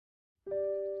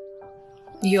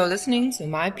You're listening to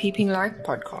My Peeping Light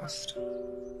podcast.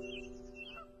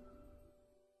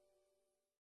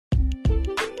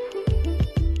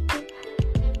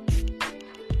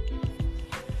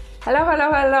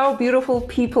 Hello, beautiful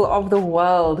people of the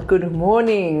world. Good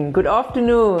morning, good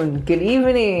afternoon, good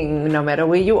evening, no matter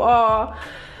where you are.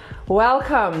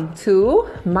 Welcome to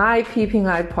My Peeping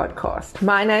Light podcast.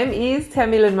 My name is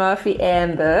Tammy Lynn Murphy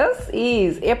and this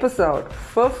is episode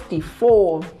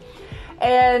 54.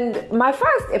 And my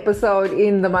first episode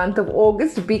in the month of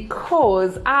August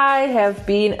because I have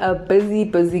been a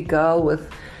busy girl with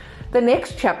the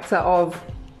next chapter of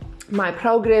my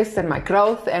progress and my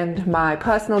growth and my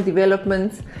personal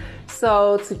development.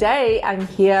 So today I'm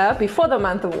here before the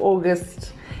month of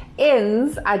August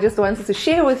ends. I just wanted to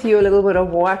share with you a little bit of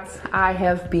what I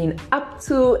have been up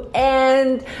to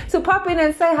and to pop in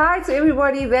and say hi to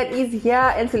everybody that is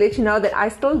here and to let you know that I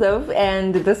still live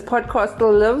and this podcast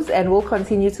still lives and will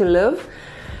continue to live.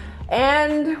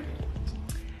 And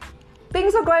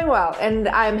things are going well and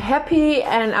I'm happy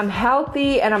and I'm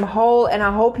healthy and I'm whole and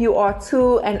I hope you are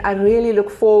too, and I really look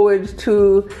forward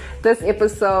to this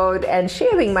episode and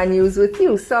sharing my news with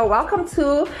you. So welcome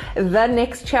to the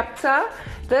next chapter.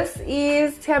 This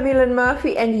is Tammy Lynn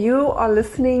Murphy and you are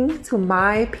listening to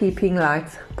My Peeping Light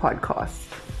podcast.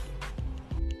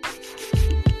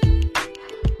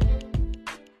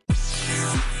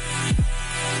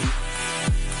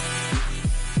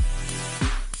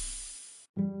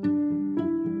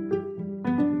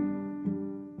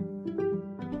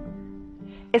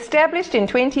 Established in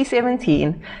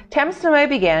 2017, Tamstomay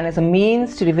began as a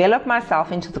means to develop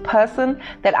myself into the person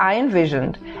that I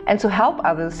envisioned and to help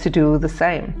others to do the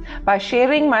same by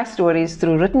sharing my stories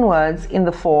through written words in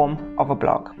the form of a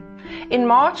blog. In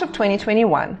March of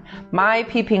 2021, My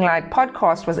Peeping Light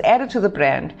podcast was added to the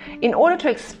brand in order to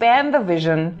expand the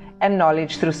vision and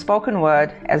knowledge through spoken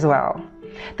word as well.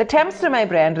 The Tamstomay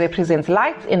brand represents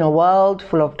light in a world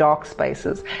full of dark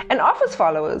spaces and offers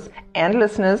followers and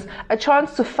listeners a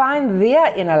chance to find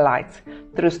their inner light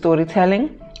through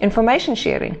storytelling, information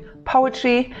sharing,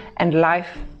 poetry, and life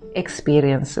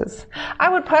experiences. I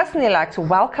would personally like to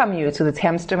welcome you to the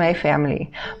Tamstomay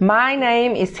family. My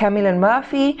name is Tammy Lynn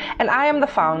Murphy and I am the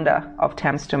founder of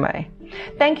Tamstomay.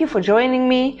 Thank you for joining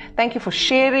me. Thank you for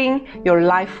sharing your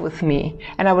life with me.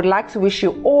 And I would like to wish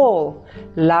you all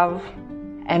love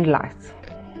and light.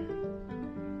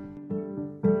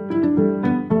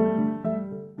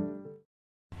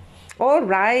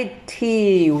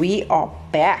 Alrighty, we are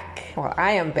back. Well,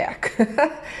 I am back.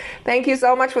 Thank you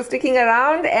so much for sticking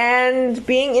around and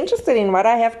being interested in what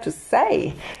I have to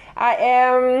say. I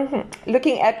am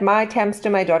looking at my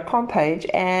tamstomay.com page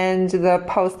and the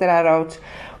post that I wrote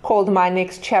called My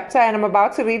Next Chapter, and I'm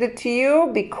about to read it to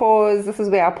you because this is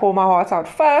where I pour my heart out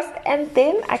first, and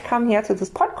then I come here to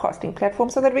this podcasting platform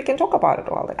so that we can talk about it,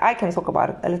 or that I can talk about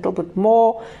it a little bit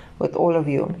more with all of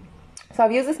you. So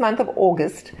I've used this month of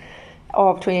August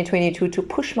of 2022 to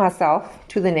push myself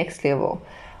to the next level.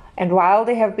 And while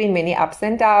there have been many ups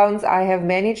and downs, I have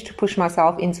managed to push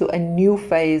myself into a new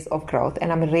phase of growth,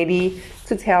 and I'm ready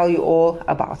to tell you all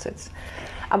about it.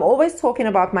 I'm always talking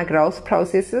about my growth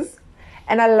processes,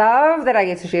 and I love that I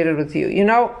get to share it with you. You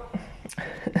know,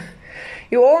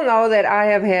 you all know that I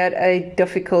have had a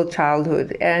difficult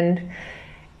childhood and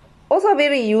also a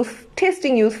very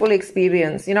youthful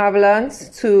experience. You know, I've learned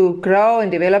to grow and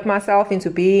develop myself into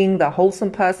being the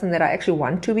wholesome person that I actually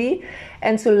want to be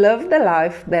and to live the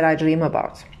life that I dream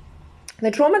about.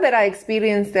 The trauma that I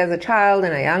experienced as a child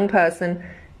and a young person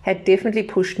had definitely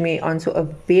pushed me onto a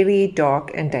very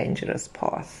dark and dangerous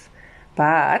path.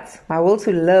 But my will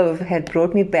to live had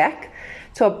brought me back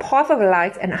to a path of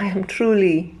light, and I am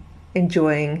truly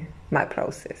enjoying my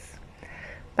process.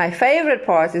 My favorite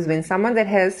part is when someone that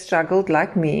has struggled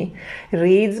like me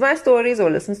reads my stories or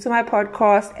listens to my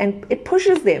podcast, and it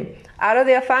pushes them out of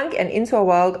their funk and into a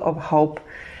world of hope.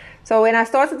 So when I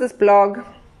started this blog,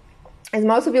 as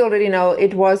most of you already know,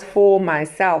 it was for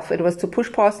myself. It was to push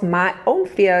past my own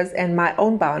fears and my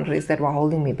own boundaries that were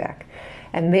holding me back.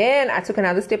 And then I took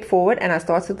another step forward and I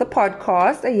started the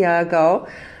podcast a year ago,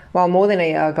 well, more than a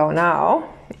year ago now,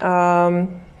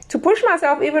 to push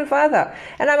myself even further.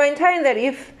 And I maintain that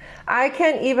if I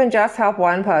can even just help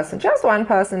one person, just one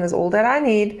person is all that I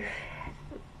need,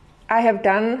 I have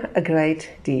done a great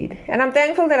deed. And I'm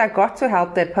thankful that I got to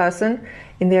help that person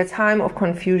in their time of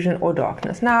confusion or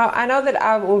darkness. Now, I know that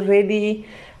I've already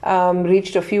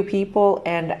reached a few people,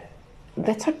 and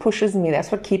that's what pushes me.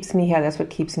 That's what keeps me here. That's what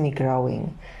keeps me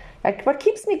growing. Like what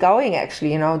keeps me going,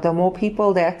 actually, you know, the more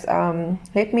people that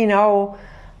let me know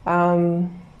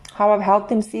how I've helped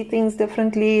them see things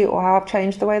differently or how I've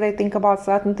changed the way they think about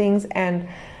certain things. And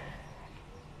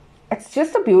it's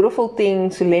just a beautiful thing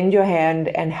to lend your hand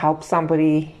and help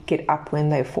somebody get up when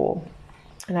they fall.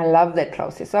 And I love that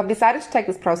process. So I've decided to take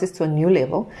this process to a new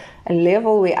level, a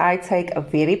level where I take a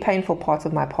very painful part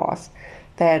of my past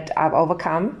that I've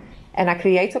overcome, and I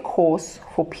create a course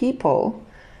for people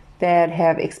that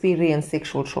have experienced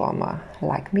sexual trauma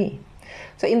like me.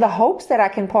 So in the hopes that I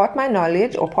can part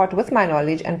with my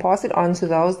knowledge and pass it on to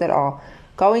those that are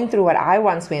going through what I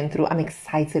once went through, I'm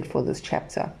excited for this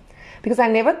chapter. Because I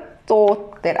never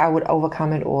thought that I would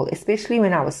overcome it all, especially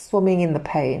when I was swimming in the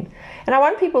pain. And I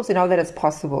want people to know that it's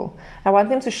possible. I want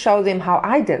them to show them how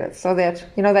I did it so that,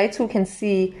 they too can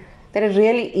see that it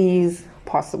really is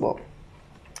possible.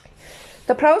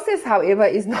 The process, however,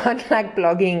 is not like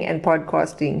blogging and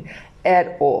podcasting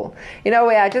at all.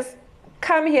 Where I just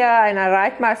come here and I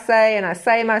write my say and I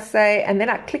say my say and then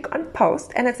I click on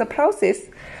post, and it's a process.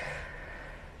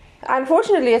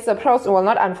 Unfortunately, it's a process. Well,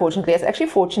 not unfortunately, it's actually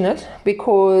fortunate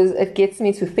because it gets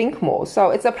me to think more. So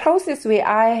it's a process where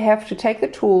I have to take the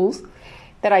tools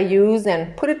that I use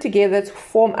and put it together to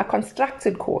form a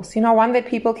constructed course, one that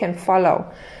people can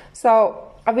follow.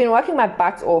 So I've been working my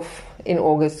butt off in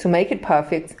August to make it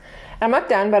perfect. I'm not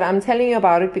done, but I'm telling you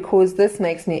about it because this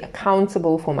makes me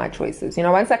accountable for my choices.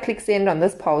 Once I click send on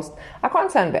this post, I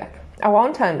can't turn back. I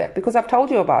won't turn back because I've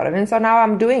told you about it. And so now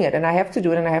I'm doing it, and I have to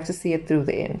do it, and I have to see it through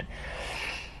the end.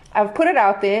 I've put it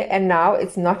out there, and now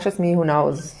it's not just me who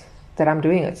knows that I'm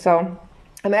doing it. So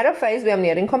I'm at a phase where I'm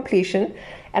nearing completion,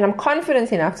 and I'm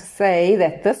confident enough to say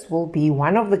that this will be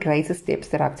one of the greatest steps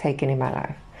that I've taken in my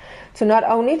life. To not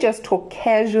only just talk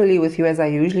casually with you as I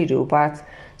usually do, but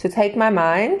to take my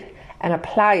mind and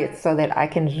apply it so that I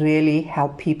can really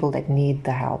help people that need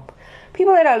the help.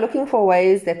 People that are looking for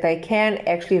ways that they can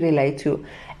actually relate to,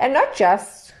 and not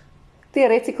just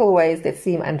theoretical ways that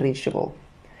seem unreachable.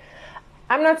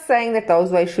 I'm not saying that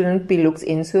those ways shouldn't be looked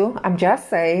into. I'm just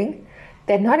saying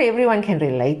that not everyone can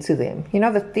relate to them.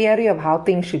 The theory of how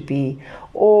things should be,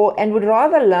 and would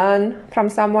rather learn from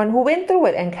someone who went through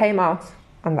it and came out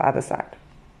on the other side.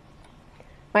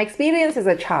 My experience as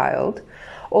a child,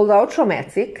 although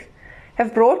traumatic,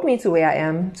 have brought me to where I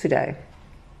am today.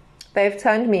 They've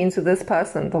turned me into this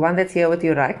person, the one that's here with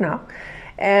you right now.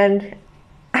 And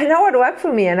I know it worked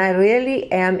for me, and I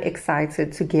really am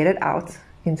excited to get it out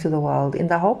into the world in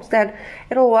the hopes that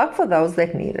it'll work for those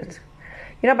that need it.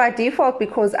 By default,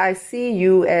 because I see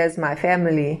you as my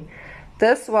family,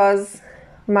 this was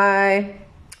my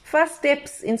first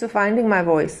steps into finding my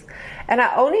voice. And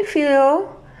I only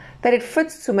feel that it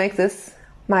fits to make this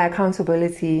my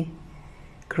accountability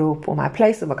group, or my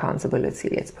place of accountability,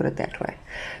 let's put it that way.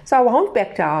 So I won't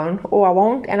back down, I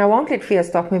won't let fear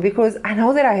stop me, because I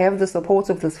know that I have the support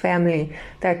of this family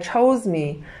that chose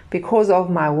me because of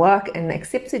my work and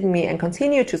accepted me and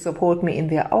continue to support me in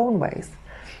their own ways.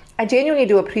 I genuinely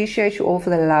do appreciate you all for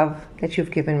the love that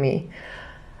you've given me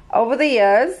over the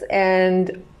years,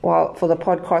 and for the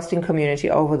podcasting community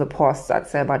over the past, I'd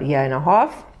say about a year and a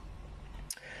half.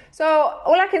 So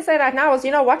all I can say right now is,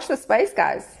 watch the space,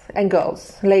 guys and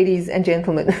girls, ladies and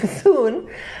gentlemen. Soon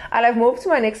I'll have moved to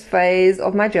my next phase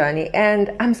of my journey,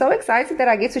 and I'm so excited that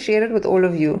I get to share it with all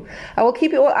of you. I will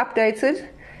keep you all updated,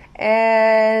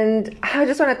 and I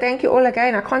just want to thank you all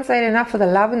again. I can't say it enough for the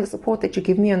love and the support that you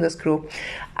give me on this group.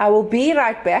 I will be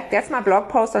right back. That's my blog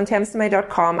post on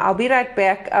tamsime.com. I'll be right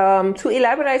back to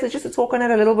elaborate, just to talk on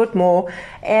it a little bit more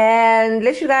and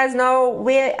let you guys know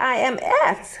where I am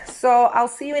at. So I'll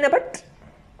see you in a bit.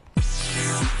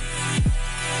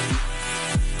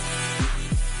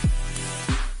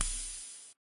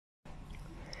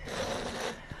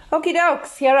 Okie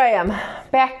dokes, here I am,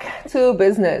 back to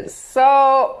business.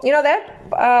 So, that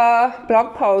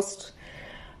blog post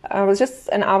was just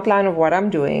an outline of what I'm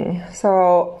doing.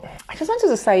 So, I just wanted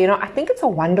to say, I think it's a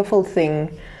wonderful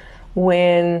thing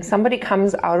when somebody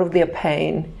comes out of their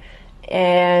pain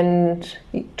and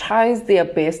tries their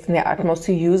best and their utmost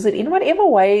to use it in whatever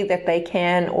way that they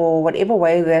can, or whatever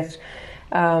way that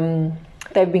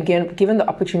they've been given the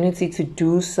opportunity to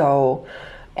do so.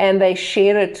 And they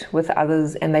share it with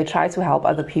others, and they try to help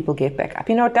other people get back up.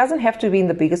 It doesn't have to be in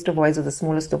the biggest of ways or the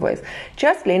smallest of ways.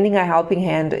 Just lending a helping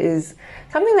hand is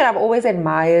something that I've always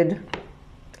admired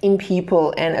in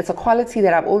people, and it's a quality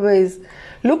that I've always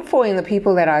looked for in the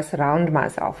people that I surround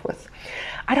myself with.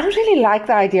 I don't really like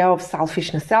the idea of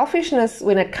selfishness. Selfishness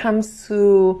when it comes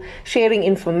to sharing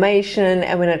information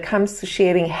and when it comes to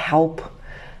sharing help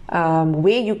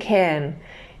where you can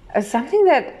is something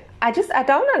that I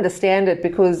don't understand it,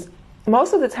 because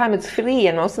most of the time it's free,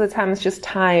 and most of the time it's just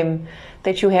time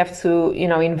that you have to,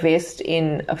 invest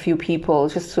in a few people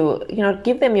just to,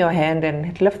 give them your hand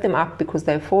and lift them up because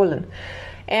they've fallen.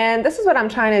 And this is what I'm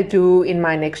trying to do in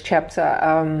my next chapter,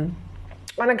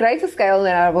 on a greater scale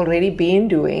than I've already been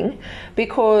doing,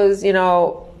 because,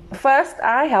 first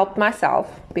I helped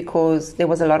myself because there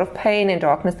was a lot of pain and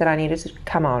darkness that I needed to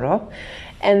come out of.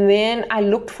 And then I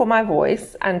looked for my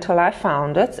voice until I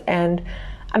found it, and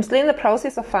I'm still in the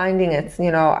process of finding it.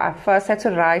 I first had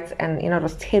to write, and it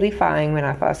was terrifying when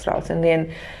I first wrote. And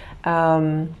then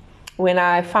when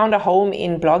I found a home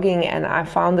in blogging and I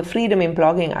found the freedom in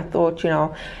blogging, I thought,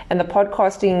 and the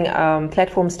podcasting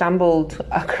platform stumbled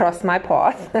across my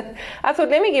path. I thought,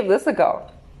 let me give this a go.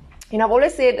 I've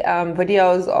always said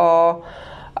videos are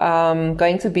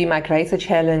going to be my greater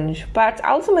challenge, but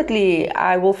ultimately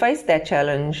I will face that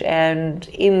challenge. And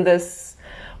in this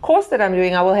course that I'm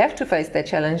doing, I will have to face that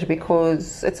challenge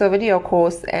because it's a video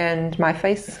course and my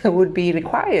face would be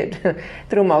required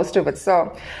through most of it.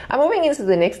 So I'm moving into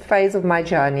the next phase of my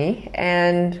journey,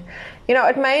 and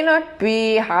it may not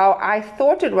be how I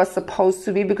thought it was supposed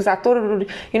to be, because I thought it would,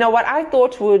 what I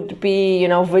thought would be,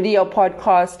 video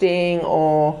podcasting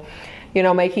or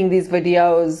making these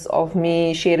videos of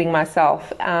me sharing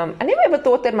myself. I never ever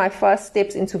thought that my first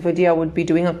steps into video would be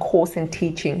doing a course and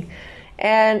teaching.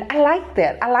 And I like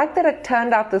that. I like that it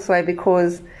turned out this way,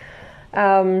 because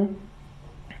I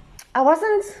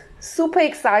wasn't super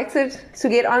excited to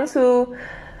get onto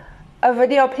a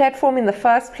video platform in the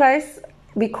first place,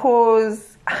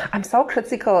 because I'm so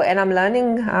critical and I'm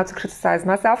learning how to criticize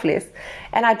myself less.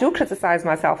 And I do criticize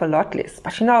myself a lot less.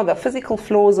 But the physical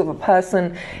flaws of a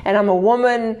person, and I'm a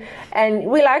woman, and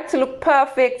we like to look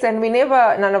perfect, and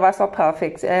none of us are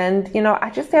perfect. And,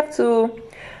 I just have to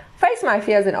face my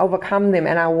fears and overcome them,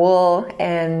 and I will.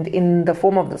 And in the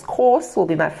form of this course will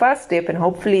be my first step, and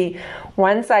hopefully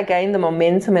once I gain the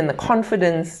momentum and the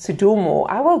confidence to do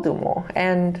more, I will do more.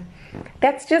 And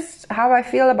that's just how I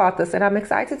feel about this. And I'm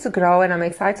excited to grow, and I'm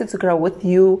excited to grow with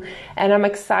you, and I'm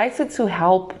excited to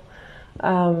help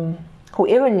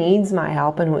whoever needs my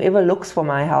help and whoever looks for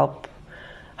my help,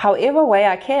 however way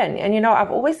I can. And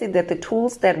I've always said that the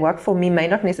tools that work for me may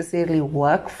not necessarily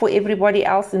work for everybody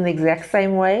else in the exact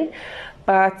same way.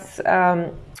 But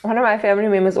one of my family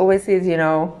members always says,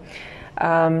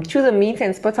 chew the meat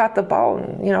and spit out the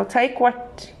bone. Take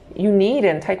what you need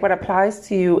and take what applies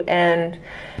to you, and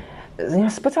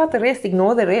spit out the rest,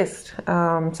 ignore the rest.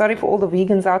 Sorry for all the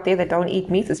vegans out there that don't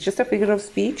eat meat. It's just a figure of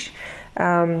speech.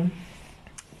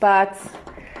 But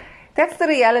that's the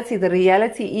reality. The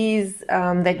reality is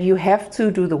that you have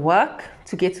to do the work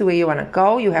to get to where you want to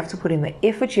go. You have to put in the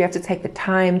effort. You have to take the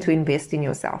time to invest in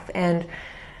yourself. And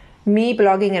me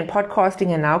blogging and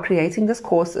podcasting and now creating this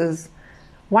course is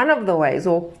one of the ways,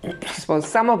 or I suppose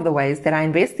some of the ways, that I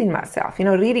invest in myself.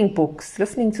 Reading books,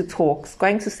 listening to talks,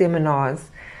 going to seminars,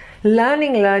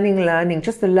 learning,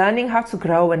 just learning how to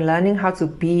grow and learning how to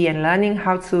be and learning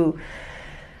how to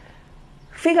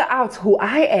figure out who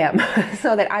I am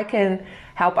so that I can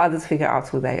help others figure out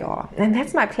who they are. And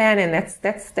that's my plan, and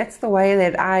that's the way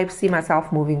that I see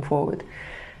myself moving forward.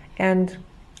 And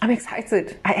I'm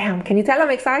excited. I am. Can you tell I'm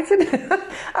excited?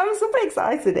 I'm super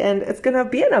excited, and it's going to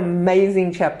be an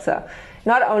amazing chapter,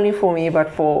 not only for me,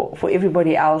 but for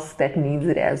everybody else that needs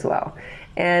it as well.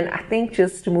 And I think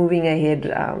just moving ahead,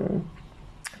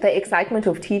 the excitement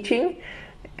of teaching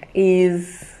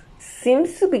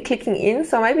seems to be kicking in.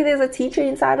 So maybe there's a teacher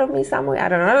inside of me somewhere. I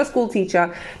don't know, not a school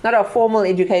teacher, not a formal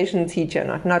education teacher,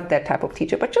 not that type of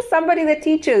teacher, but just somebody that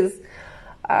teaches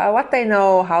what they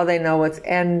know, how they know it.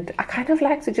 And I kind of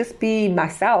like to just be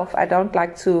myself. I don't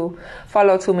like to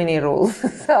follow too many rules.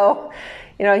 So,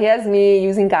 here's me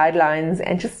using guidelines,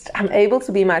 and just I'm able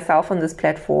to be myself on this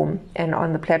platform and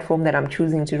on the platform that I'm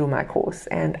choosing to do my course.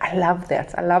 And I love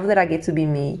that. I love that I get to be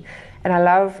me, and I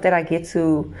love that I get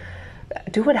to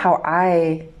do it how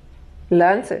I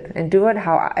learned it, and do it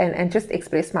and just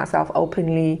express myself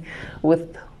openly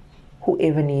with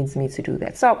whoever needs me to do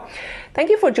that. So thank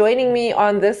you for joining me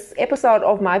on this episode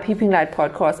of my Peeping Light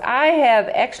podcast. I have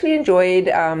actually enjoyed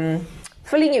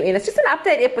filling you in. It's just an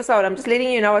update episode. I'm just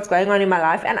letting you know what's going on in my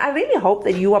life, and I really hope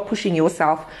that you are pushing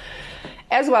yourself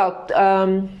as well.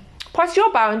 Past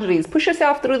your boundaries, push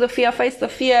yourself through the fear, face the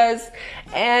fears,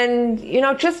 and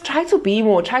just try to be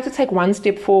more, try to take one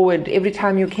step forward every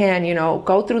time you can.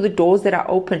 Go through the doors that are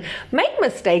open. Make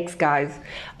mistakes, guys.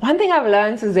 One thing I've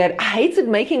learned is that I hated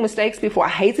making mistakes before. I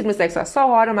hated mistakes. I was so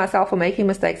hard on myself for making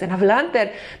mistakes, and I've learned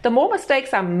that the more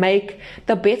mistakes I make,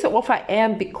 the better off I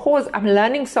am, because I'm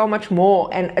learning so much more,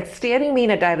 and it's steering me in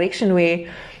a direction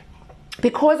where,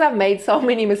 because I've made so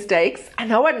many mistakes, I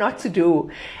know what not to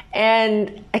do.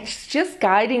 And it's just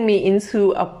guiding me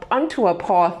onto a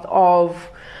path of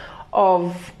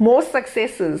of more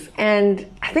successes. And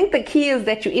I think the key is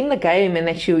that you're in the game and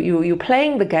that you're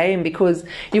playing the game, because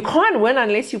you can't win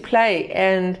unless you play.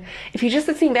 And if you're just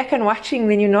sitting back and watching,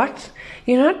 then you're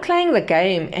not playing the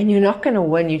game, and you're not going to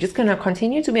win. You're just going to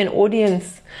continue to be an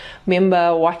audience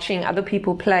member watching other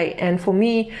people play. And for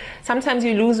me, sometimes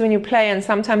you lose when you play and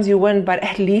sometimes you win, but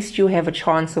at least you have a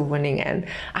chance of winning. And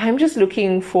I'm just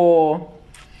looking for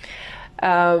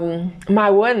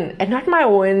my win, and not my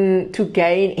win to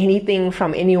gain anything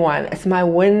from anyone. It's my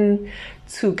win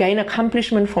to gain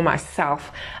accomplishment for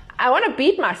myself. I want to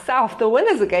beat myself. The win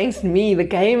is against me. The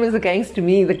game is against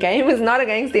me. The game is not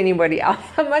against anybody else.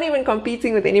 I'm not even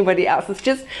competing with anybody else. It's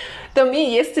just the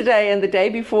me yesterday and the day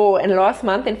before and last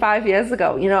month and 5 years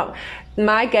ago.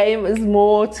 My game is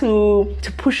more to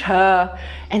push her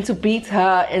and to beat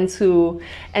her and to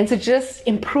just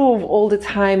improve all the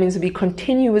time, and to be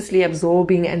continuously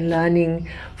absorbing and learning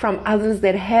from others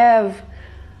that have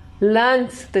learned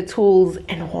the tools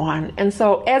and won. And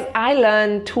so as I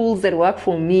learn tools that work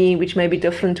for me, which may be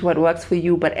different to what works for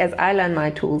you, but as I learn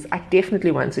my tools, I definitely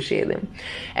want to share them.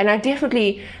 And I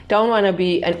definitely don't want to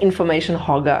be an information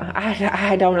hogger.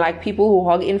 I don't like people who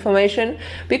hog information,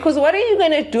 because what are you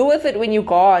going to do with it when you're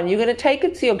gone? You're going to take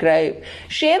it to your grave.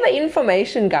 Share the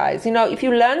information, guys. If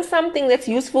you learn something that's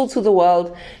useful to the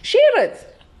world, share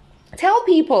it. Tell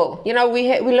people. We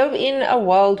live in a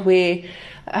world where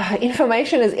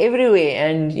information is everywhere,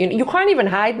 and you can't even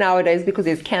hide nowadays because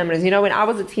there's cameras. When I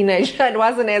was a teenager, it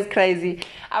wasn't as crazy.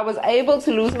 I was able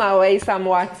to lose my way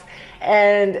somewhat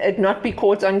and it not be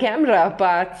caught on camera.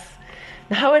 But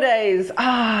nowadays,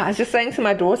 I was just saying to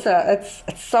my daughter, it's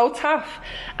so tough.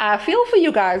 I feel for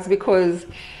you guys, because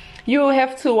you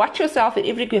have to watch yourself at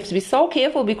every. You have to be so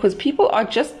careful, because people are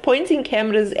just pointing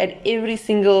cameras at every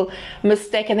single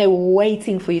mistake, and they're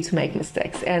waiting for you to make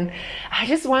mistakes. And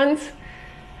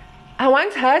I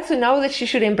want her to know that she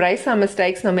should embrace her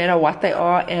mistakes no matter what they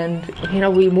are, and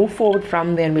we move forward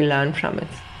from there and we learn from it.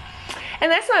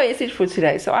 And that's my message for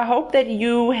today. So I hope that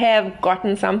you have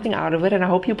gotten something out of it, and I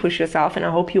hope you push yourself, and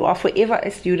I hope you are forever a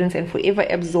student and forever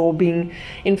absorbing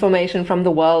information from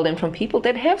the world and from people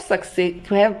that have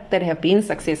that have been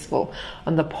successful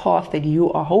on the path that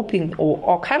you are hoping or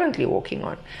are currently walking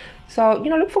on. So,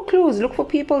 look for clues, look for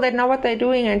people that know what they're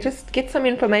doing, and just get some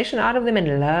information out of them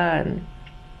and learn.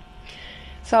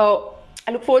 So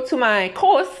I look forward to my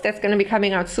course that's going to be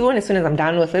coming out soon. As soon as I'm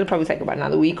done with it, it'll probably take about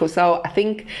another week or so, I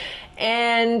think.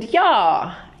 And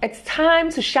yeah, it's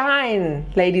time to shine,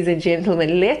 ladies and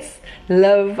gentlemen. Let's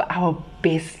live our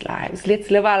best lives. Let's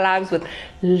live our lives with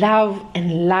love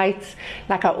and light.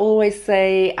 Like I always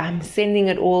say, I'm sending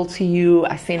it all to you.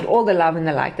 I send all the love and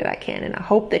the light that I can. And I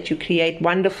hope that you create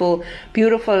wonderful,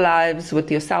 beautiful lives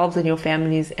with yourselves and your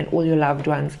families and all your loved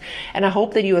ones. And I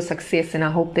hope that you're a success, and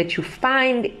I hope that you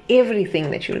find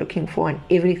everything that you're looking for and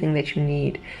everything that you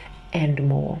need and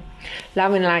more.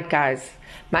 Love and light, guys.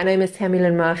 My name is Tammy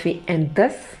Lynn Murphy, and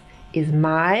this is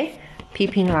my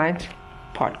Peeping Light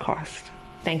podcast.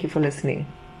 Thank you for listening.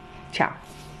 Ciao.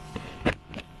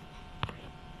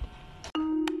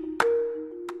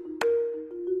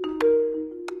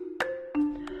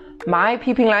 My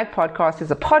Peeping Light podcast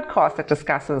is a podcast that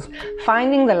discusses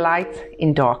finding the light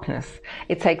in darkness.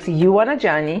 It takes you on a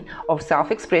journey of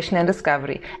self-expression and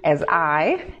discovery as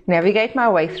I navigate my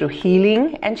way through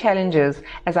healing and challenges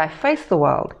as I face the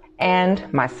world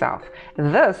and myself.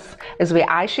 This is where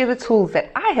I share the tools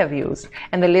that I have used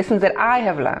and the lessons that I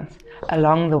have learned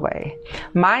along the way.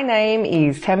 My name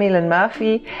is Tammy Lynn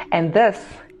Murphy, and this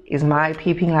is my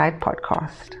Peeping Light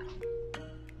podcast.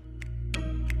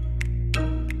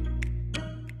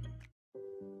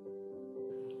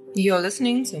 You're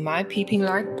listening to my Peeping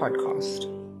Light podcast.